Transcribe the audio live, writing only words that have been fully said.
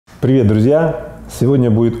Привет, друзья!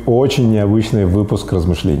 Сегодня будет очень необычный выпуск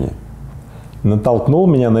размышлений. Натолкнул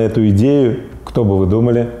меня на эту идею, кто бы вы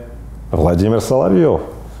думали, Владимир Соловьев.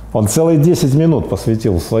 Он целые 10 минут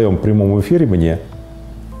посвятил в своем прямом эфире мне.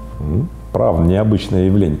 Правда, необычное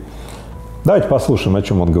явление. Давайте послушаем, о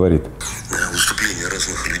чем он говорит. Выступления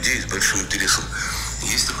разных людей с большим интересом.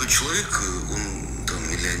 Есть такой человек, он там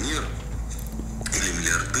миллионер или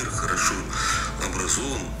миллиардер, хорошо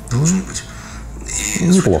образован, должен быть. И,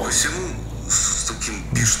 неплохо. Судя по всему, с таким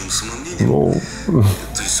бешеным самомнением,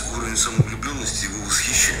 то есть уровень самовлюбленности его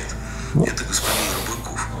восхищает. Это господин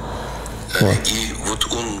Рыбаков. И вот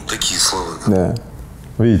он такие слова. Да.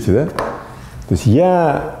 Видите, да? То есть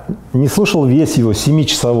я не слушал весь его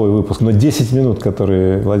 7-часовой выпуск, но 10 минут,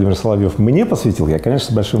 которые Владимир Соловьев мне посвятил, я,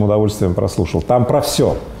 конечно, с большим удовольствием прослушал. Там про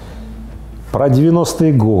все. Про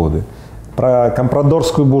 90-е годы, про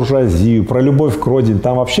компрадорскую буржуазию, про любовь к родине.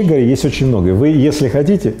 Там вообще, говорю, есть очень много. Вы, если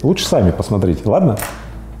хотите, лучше сами посмотрите, ладно?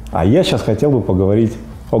 А я сейчас хотел бы поговорить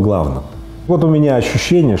о главном. Вот у меня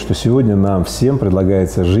ощущение, что сегодня нам всем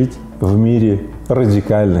предлагается жить в мире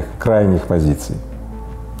радикальных, крайних позиций.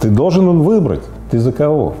 Ты должен выбрать, ты за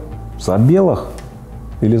кого? За белых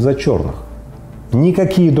или за черных?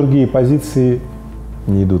 Никакие другие позиции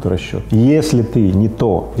не идут в расчет. Если ты не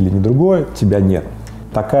то или не другое, тебя нет.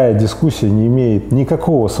 Такая дискуссия не имеет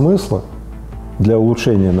никакого смысла для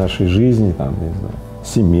улучшения нашей жизни, там, не знаю,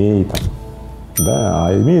 семей, там, да,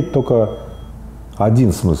 а имеет только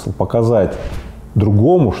один смысл – показать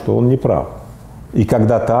другому, что он не прав. И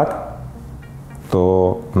когда так,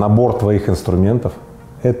 то набор твоих инструментов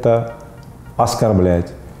 – это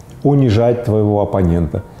оскорблять, унижать твоего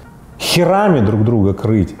оппонента, херами друг друга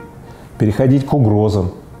крыть, переходить к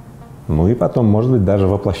угрозам, ну и потом, может быть, даже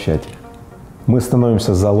воплощать их. Мы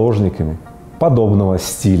становимся заложниками подобного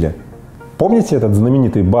стиля. Помните этот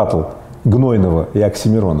знаменитый баттл Гнойного и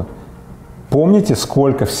Оксимирона? Помните,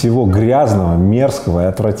 сколько всего грязного, мерзкого и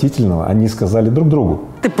отвратительного они сказали друг другу?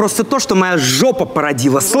 Ты просто то, что моя жопа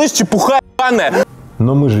породила. Слышь, чепуха ебаная!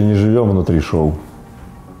 Но мы же не живем внутри шоу.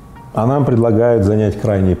 А нам предлагают занять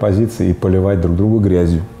крайние позиции и поливать друг друга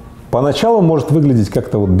грязью. Поначалу может выглядеть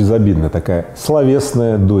как-то вот безобидно, такая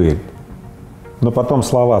словесная дуэль. Но потом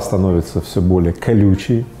слова становятся все более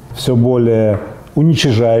колючие, все более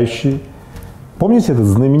уничижающие. Помните этот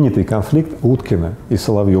знаменитый конфликт Уткина и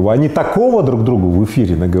Соловьева? Они такого друг другу в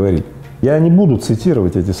эфире наговорили. Я не буду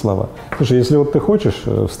цитировать эти слова. Слушай, если вот ты хочешь,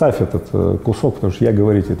 вставь этот кусок, потому что я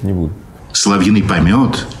говорить это не буду. Соловьиный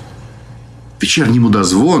помет, вечерний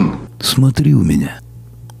мудозвон. Смотри у меня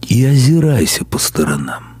и озирайся по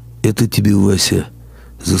сторонам. Это тебе, Вася,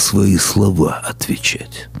 за свои слова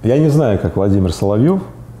отвечать. Я не знаю, как Владимир Соловьев,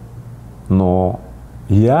 но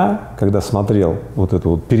я, когда смотрел вот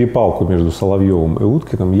эту вот перепалку между Соловьевым и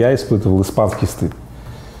Уткиным, я испытывал испанский стыд.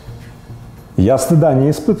 Я стыда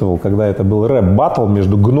не испытывал, когда это был рэп-баттл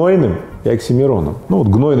между Гнойным и Оксимироном. Ну вот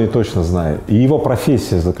Гнойный точно знает. И его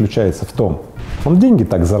профессия заключается в том, он деньги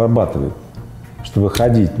так зарабатывает, что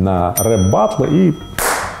выходить на рэп-баттлы и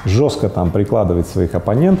жестко там прикладывать своих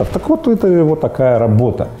оппонентов. Так вот, это его такая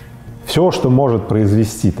работа. Все, что может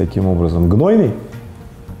произвести таким образом Гнойный,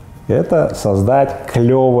 это создать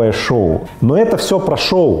клевое шоу. Но это все про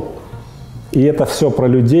шоу. И это все про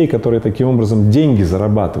людей, которые таким образом деньги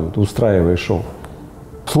зарабатывают, устраивая шоу.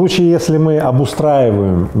 В случае, если мы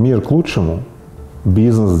обустраиваем мир к лучшему,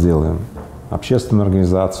 бизнес делаем, общественную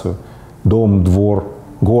организацию, дом, двор,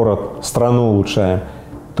 город, страну улучшаем,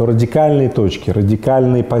 то радикальные точки,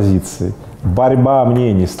 радикальные позиции, борьба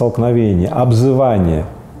мнений, столкновения, обзывание,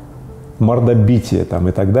 мордобитие там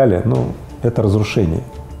и так далее, ну, это разрушение.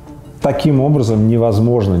 Таким образом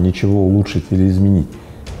невозможно ничего улучшить или изменить.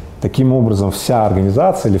 Таким образом вся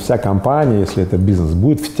организация или вся компания, если это бизнес,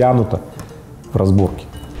 будет втянута в разборки.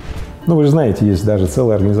 Ну, вы же знаете, есть даже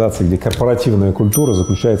целые организации, где корпоративная культура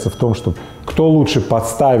заключается в том, что кто лучше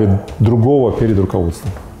подставит другого перед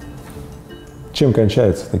руководством. Чем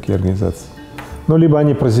кончаются такие организации? Ну, либо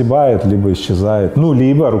они прозябают, либо исчезают. Ну,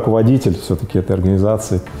 либо руководитель все-таки этой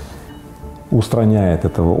организации устраняет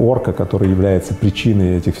этого орка, который является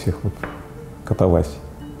причиной этих всех вот катавасий.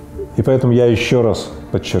 И поэтому я еще раз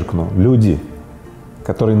подчеркну. Люди,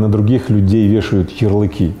 которые на других людей вешают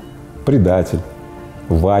ярлыки, предатель,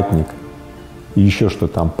 ватник и еще что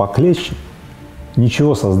там, поклещик,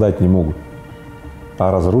 ничего создать не могут, а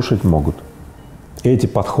разрушить могут. Эти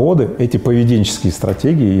подходы, эти поведенческие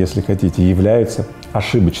стратегии, если хотите, являются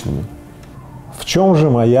ошибочными. В чем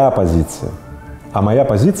же моя позиция? А моя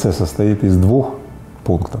позиция состоит из двух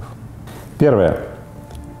пунктов. Первое.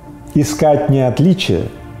 Искать не отличие,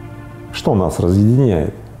 что нас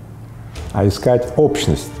разъединяет, а искать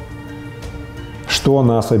общность. что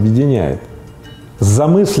нас объединяет.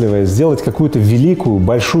 Замысливая сделать какую-то великую,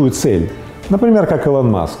 большую цель, например, как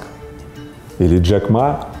Илон Маск или Джек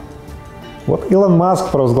Ма. Вот Илон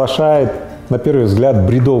Маск провозглашает, на первый взгляд,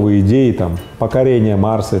 бредовые идеи, там, покорения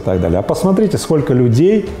Марса и так далее. А посмотрите, сколько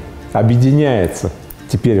людей объединяется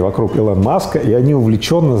теперь вокруг Илона Маска, и они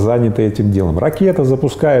увлеченно заняты этим делом. Ракеты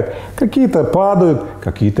запускают, какие-то падают,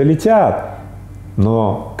 какие-то летят.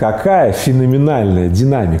 Но какая феноменальная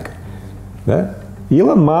динамика. Да?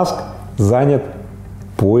 Илон Маск занят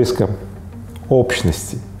поиском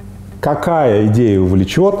общности. Какая идея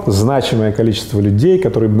увлечет значимое количество людей,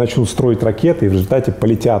 которые начнут строить ракеты и в результате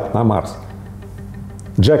полетят на Марс?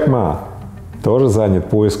 Джек Ма тоже занят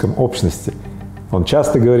поиском общности. Он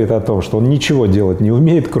часто говорит о том, что он ничего делать не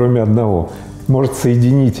умеет, кроме одного. Может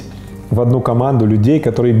соединить в одну команду людей,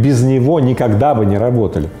 которые без него никогда бы не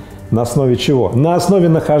работали. На основе чего? На основе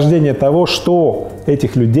нахождения того, что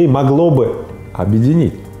этих людей могло бы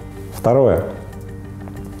объединить. Второе.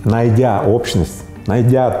 Найдя общность,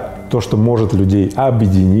 найдя то, что может людей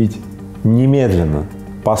объединить, немедленно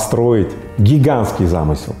построить гигантский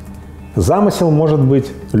замысел. Замысел может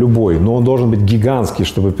быть любой, но он должен быть гигантский,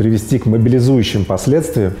 чтобы привести к мобилизующим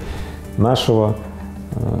последствиям нашего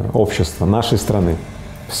общества, нашей страны.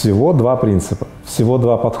 Всего два принципа, всего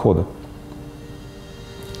два подхода.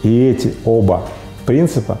 И эти оба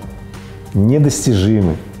принципа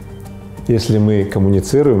недостижимы, если мы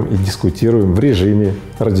коммуницируем и дискутируем в режиме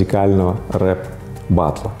радикального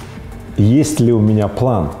рэп-баттла. Есть ли у меня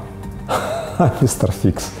план? Мистер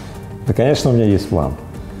Фикс. Да, конечно, у меня есть план.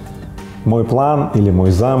 Мой план или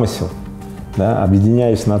мой замысел, да,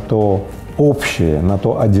 объединяясь на то общее, на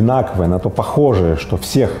то одинаковое, на то похожее, что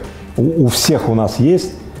у всех у нас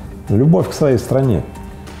есть, любовь к своей стране.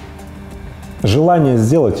 Желание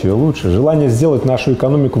сделать ее лучше, желание сделать нашу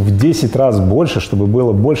экономику в 10 раз больше, чтобы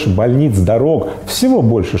было больше больниц, дорог, всего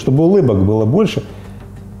больше, чтобы улыбок было больше.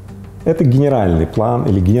 Это генеральный план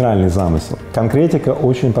или генеральный замысел. Конкретика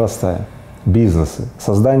очень простая. Бизнесы,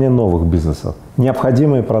 создание новых бизнесов,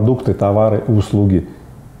 необходимые продукты, товары и услуги,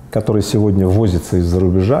 которые сегодня ввозятся из-за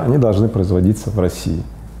рубежа, они должны производиться в России.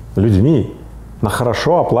 Людьми на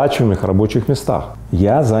хорошо оплачиваемых рабочих местах.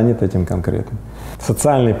 Я занят этим конкретно.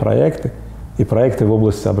 Социальные проекты и проекты в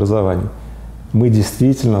области образования. Мы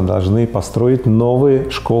действительно должны построить новые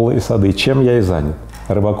школы и сады. Чем я и занят.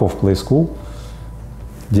 Рыбаков Play School,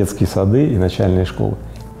 детские сады и начальные школы.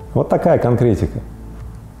 Вот такая конкретика.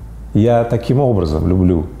 Я таким образом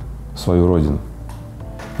люблю свою родину.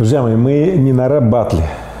 Друзья мои, мы не на рэп-баттле,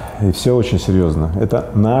 и все очень серьезно. Это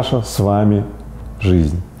наша с вами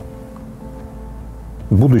жизнь.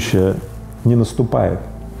 Будущее не наступает.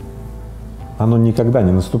 Оно никогда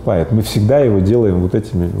не наступает. Мы всегда его делаем вот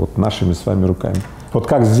этими вот нашими с вами руками. Вот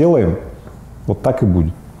как сделаем, вот так и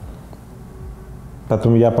будет.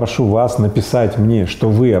 Поэтому я прошу вас написать мне, что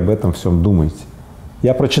вы об этом всем думаете.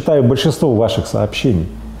 Я прочитаю большинство ваших сообщений.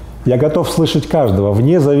 Я готов слышать каждого,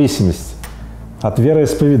 вне зависимости от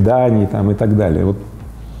вероисповеданий там, и так далее. Вот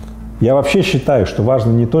я вообще считаю, что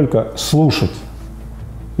важно не только слушать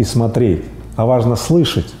и смотреть, а важно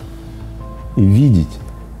слышать и видеть.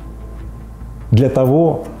 Для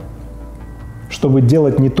того, чтобы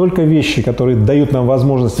делать не только вещи, которые дают нам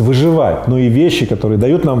возможность выживать, но и вещи, которые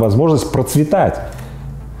дают нам возможность процветать.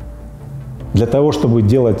 Для того, чтобы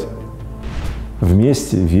делать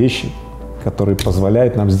вместе вещи, которые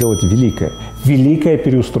позволяют нам сделать великое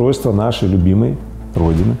переустройство нашей любимой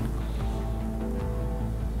Родины.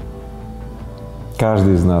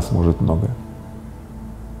 Каждый из нас может многое,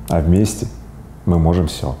 а вместе мы можем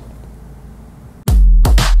все.